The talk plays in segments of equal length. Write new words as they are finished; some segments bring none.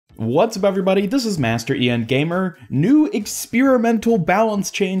What's up everybody, this is Master Ian Gamer. New experimental balance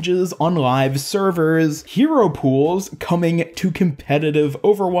changes on live servers, hero pools coming to competitive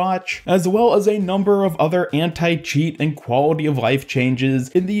Overwatch, as well as a number of other anti-cheat and quality of life changes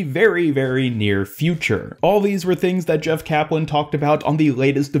in the very near future. All these were things that Jeff Kaplan talked about on the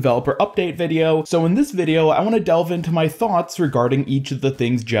latest developer update video, so in this video I want to delve into my thoughts regarding each of the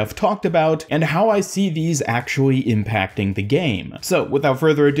things Jeff talked about and how I see these actually impacting the game. So without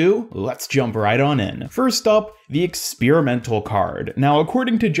further ado, let's jump right on in. First up, the experimental card. Now,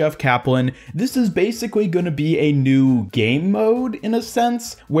 according to Jeff Kaplan, this is basically going to be a new game mode in a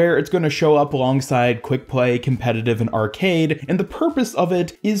sense, where it's going to show up alongside quick play, competitive, and arcade, and the purpose of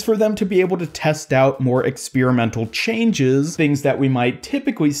it is for them to be able to test out more experimental changes, things that we might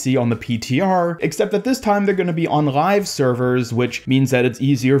typically see on the PTR, except that this time they're going to be on live servers, which means that it's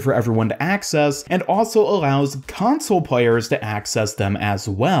easier for everyone to access, and also allows console players to access them as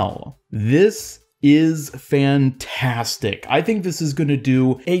well. This is fantastic. I think this is going to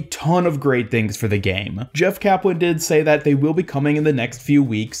do a ton of great things for the game. Jeff Kaplan did say that they will be coming in the next few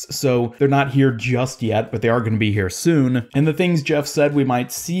weeks, so they're not here just yet, but they are going to be here soon. And the things Jeff said we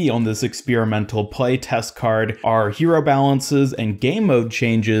might see on this experimental play test card are hero balances and game mode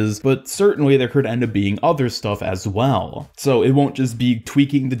changes, but certainly there could end up being other stuff as well. So it won't just be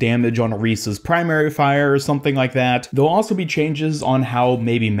tweaking the damage on Orisa's primary fire or something like that. There'll also be changes on how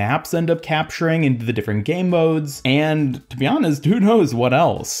maybe maps end up capturing into the different game modes, and to be honest, who knows what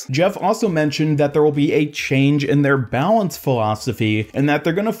else. Jeff also mentioned that there will be a change in their balance philosophy and that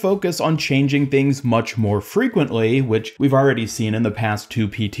they're going to focus on changing things much more frequently, which we've already seen in the past two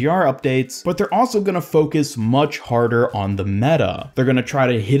PTR updates, but they're also going to focus much harder on the meta. They're going to try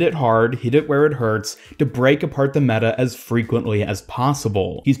to hit it hard, hit it where it hurts, to break apart the meta as frequently as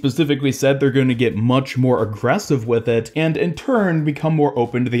possible. He specifically said they're going to get much more aggressive with it, and in turn become more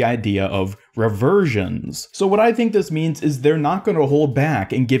open to the idea of reversions. So what I think this means is they're not going to hold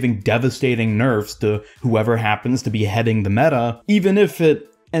back in giving devastating nerfs to whoever happens to be heading the meta, even if it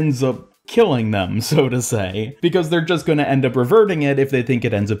ends up killing them, so to say, because they're just going to end up reverting it if they think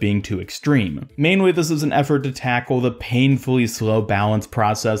it ends up being too extreme. Mainly, this is an effort to tackle the painfully slow balance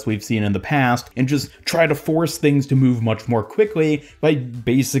process we've seen in the past and just try to force things to move much more quickly by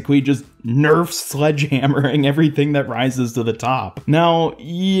basically just nerf sledgehammering everything that rises to the top. Now,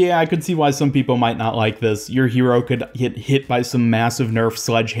 yeah, I could see why some people might not like this. Your hero could get hit by some massive nerf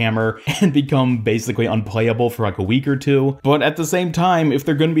sledgehammer and become basically unplayable for like a week or two. But at the same time, if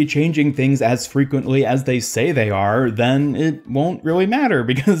they're going to be changing things as frequently as they say they are, then it won't really matter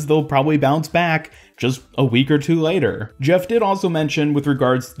because they'll probably bounce back just a week or two later. Jeff did also mention with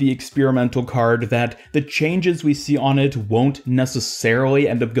regards to the experimental card that the changes we see on it won't necessarily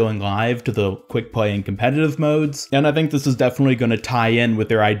end up going live to the quick play and competitive modes, and I think this is definitely going to tie in with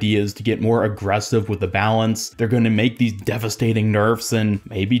their ideas to get more aggressive with the balance. They're going to make these devastating nerfs and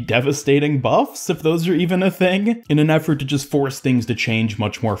maybe devastating buffs, if those are even a thing, in an effort to just force things to change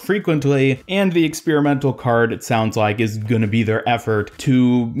much more frequently, and the experimental card, it sounds like, is going to be their effort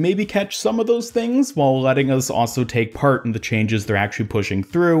to maybe catch some of those things while letting us also take part in the changes they're actually pushing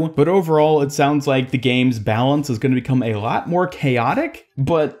through. But overall, it sounds like the game's balance is going to become a lot more chaotic,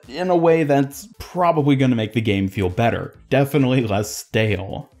 but in a way that's probably going to make the game feel better. Definitely less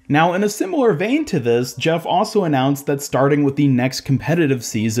stale. Now, in a similar vein to this, Jeff also announced that starting with the next competitive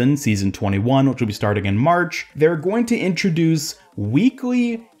season, Season 21, which will be starting in March, they're going to introduce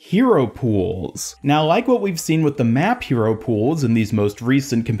weekly hero pools. Now, like what we've seen with the map hero pools in these most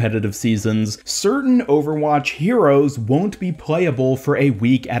recent competitive seasons, certain Overwatch heroes won't be playable for a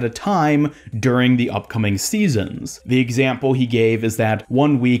week at a time during the upcoming seasons. The example he gave is that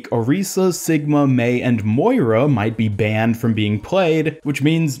 1 week Orisa, Sigma, Mei, and Moira might be banned from being played, which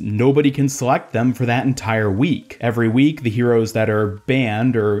means nobody can select them for that entire week. Every week, the heroes that are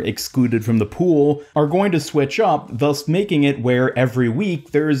banned or excluded from the pool are going to switch up, thus making it where every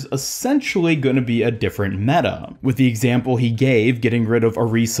week there's essentially going to be a different meta. With the example he gave, getting rid of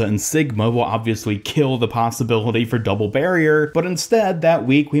Orisa and Sigma will obviously kill the possibility for double barrier, but instead that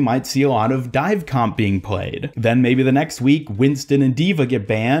week we might see a lot of dive comp being played. Then maybe the next week Winston and Diva get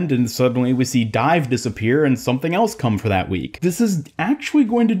banned and suddenly we see dive disappear and something else come for that week. This is actually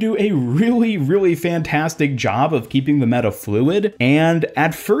going to do a really fantastic job of keeping the meta fluid, and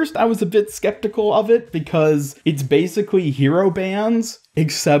at first I was a bit skeptical of it because it's basically hero bans,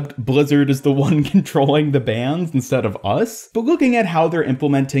 except Blizzard is the one controlling the bans instead of us. But looking at how they're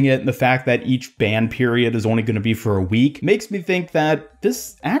implementing it and the fact that each ban period is only going to be for a week makes me think that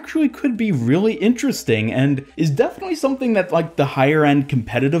this actually could be really interesting and is definitely something that like the higher end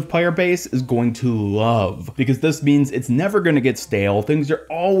competitive player base is going to love, because this means it's never going to get stale. Things are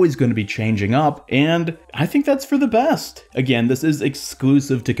always going to be changing up, and I think that's for the best. Again, this is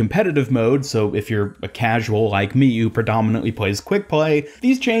exclusive to competitive mode, so if you're a casual like me who predominantly plays quick play,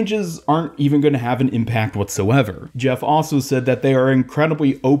 these changes aren't even going to have an impact whatsoever. Jeff also said that they are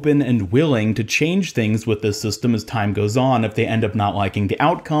incredibly open and willing to change things with this system as time goes on if they end up not liking the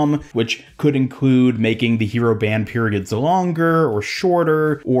outcome, which could include making the hero ban periods longer or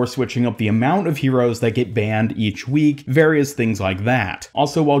shorter, or switching up the amount of heroes that get banned each week, various things like that.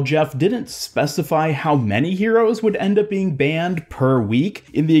 Also, while Jeff didn't specify how many heroes would end up being banned per week,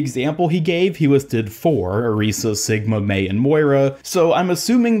 in the example he gave, he listed 4, Orisa, Sigma, Mei, and Moira, so I'm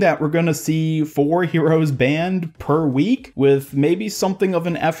assuming that we're gonna see 4 heroes banned per week, with maybe something of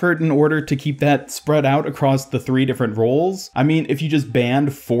an effort in order to keep that spread out across the 3 different roles. I mean, if you just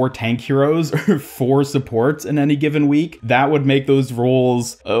banned 4 tank heroes or 4 supports in any given week, that would make those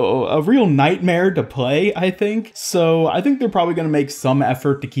roles a real nightmare to play, I think. So I think they're probably going to make some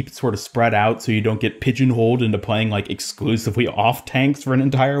effort to keep it sort of spread out so you don't get pigeonholed into playing like exclusively off tanks for an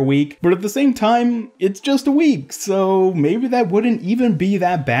entire week. But at the same time, it's just a week, so maybe that wouldn't even be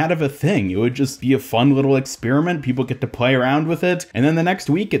that bad of a thing. It would just be a fun little experiment. People get to play around with it, and then the next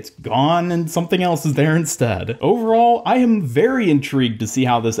week it's gone and something else is there instead. Overall, I am very intrigued to see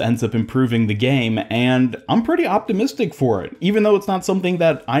how this ends up improving the game, and I'm pretty optimistic for it. Even though it's not something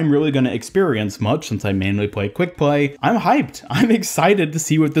that I'm really going to experience much since I mainly play quick play, I'm hyped. I'm excited to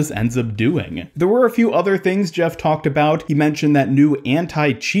see what this ends up doing. There were a few other things Jeff talked about. He mentioned that new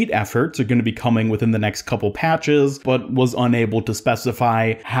anti-cheat efforts are going to be coming within the next couple patches, but was unable to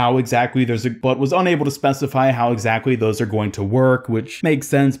specify how exactly those are going to work, which makes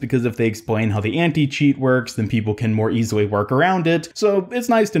sense because if they explain how the anti-cheat works, then people can more easily work around it. So it's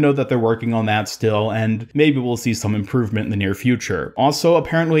nice to know that they're working on that still, and maybe we'll see some improvement in the near future. Also,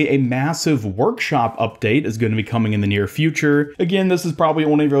 apparently a massive workshop update is going to be coming in the near future. Again, this is probably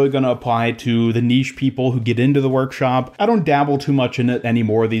only really going to apply to the niche people who get into the workshop. I don't dabble too much in it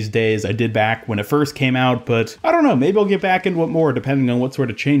anymore these days. I did back when it first came out, but I don't know, maybe I'll get back into it more depending on what sort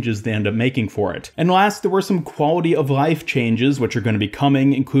of changes they end up making for it. And last, there were some quality of life changes which are going to be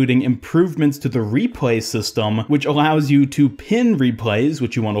coming, including improvements to the replay system, which allows you to pin replays,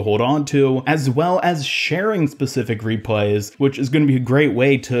 which you want to hold on to, as well as sharing specific replays, which is going to be a great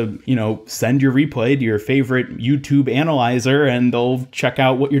way to, send your replay to your favorite YouTube analyzer and they'll check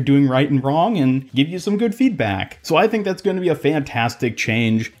out what you're doing right and wrong and give you some good feedback. So I think that's going to be a fantastic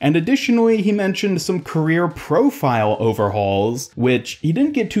change. And additionally, he mentioned some career profile overhauls, which he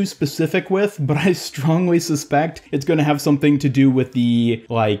didn't get too specific with, but I strongly suspect it's going to have something to do with the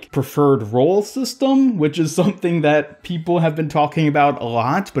preferred role system, which is something that people have been talking about a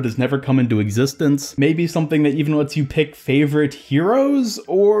lot, but has never come into existence. Maybe something that even lets you pick favorite heroes,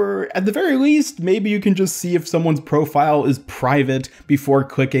 or at the very least, maybe you can just see if someone's profile is private before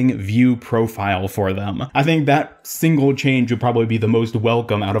clicking view profile for them. I think that single change would probably be the most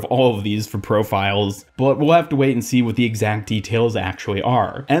welcome out of all of these for profiles, but we'll have to wait and see what the exact details actually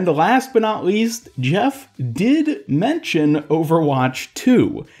are. And last but not least, Jeff did mention Overwatch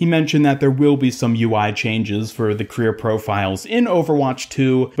 2. He mentioned that there will be some UI changes for the career profiles in Overwatch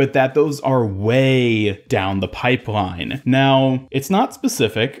 2, but that those are way down the pipeline. Now, it's not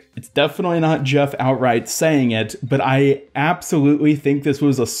specific. It's definitely not Jeff outright saying it, but I absolutely think this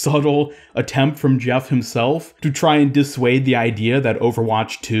was a subtle attempt from Jeff himself to try and dissuade the idea that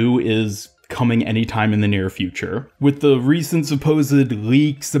Overwatch 2 is coming anytime in the near future. With the recent supposed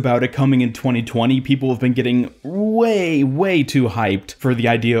leaks about it coming in 2020, people have been getting way too hyped for the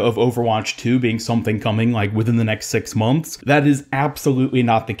idea of Overwatch 2 being something coming within the next 6 months. That is absolutely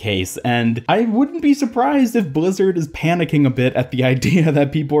not the case, and I wouldn't be surprised if Blizzard is panicking a bit at the idea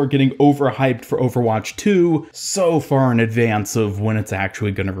that people are getting overhyped for Overwatch 2 so far in advance of when it's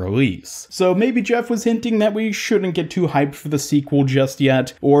actually going to release. So maybe Jeff was hinting that we shouldn't get too hyped for the sequel just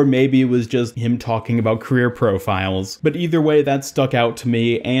yet, or maybe it was just him talking about career profiles. But either way, that stuck out to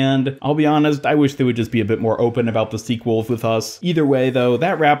me, and I'll be honest, I wish they would just be a bit more open about the sequels with us. Either way though,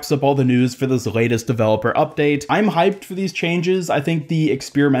 that wraps up all the news for this latest developer update. I'm hyped for these changes. I think the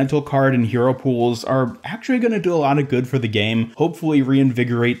experimental card and hero pools are actually going to do a lot of good for the game, hopefully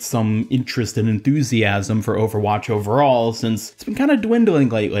reinvigorate some interest and enthusiasm for Overwatch overall, since it's been kind of dwindling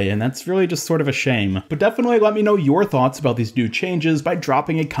lately, and that's really just sort of a shame. But definitely let me know your thoughts about these new changes by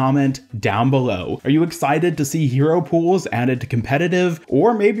dropping a comment down down below. Are you excited to see hero pools added to competitive,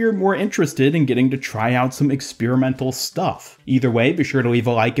 or maybe you're more interested in getting to try out some experimental stuff? Either way, be sure to leave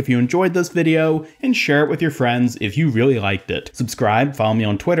a like if you enjoyed this video, and share it with your friends if you really liked it. Subscribe, follow me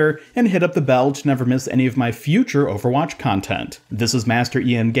on Twitter, and hit up the bell to never miss any of my future Overwatch content. This is Master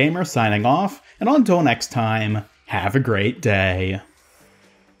Ian Gamer signing off, and until next time, have a great day.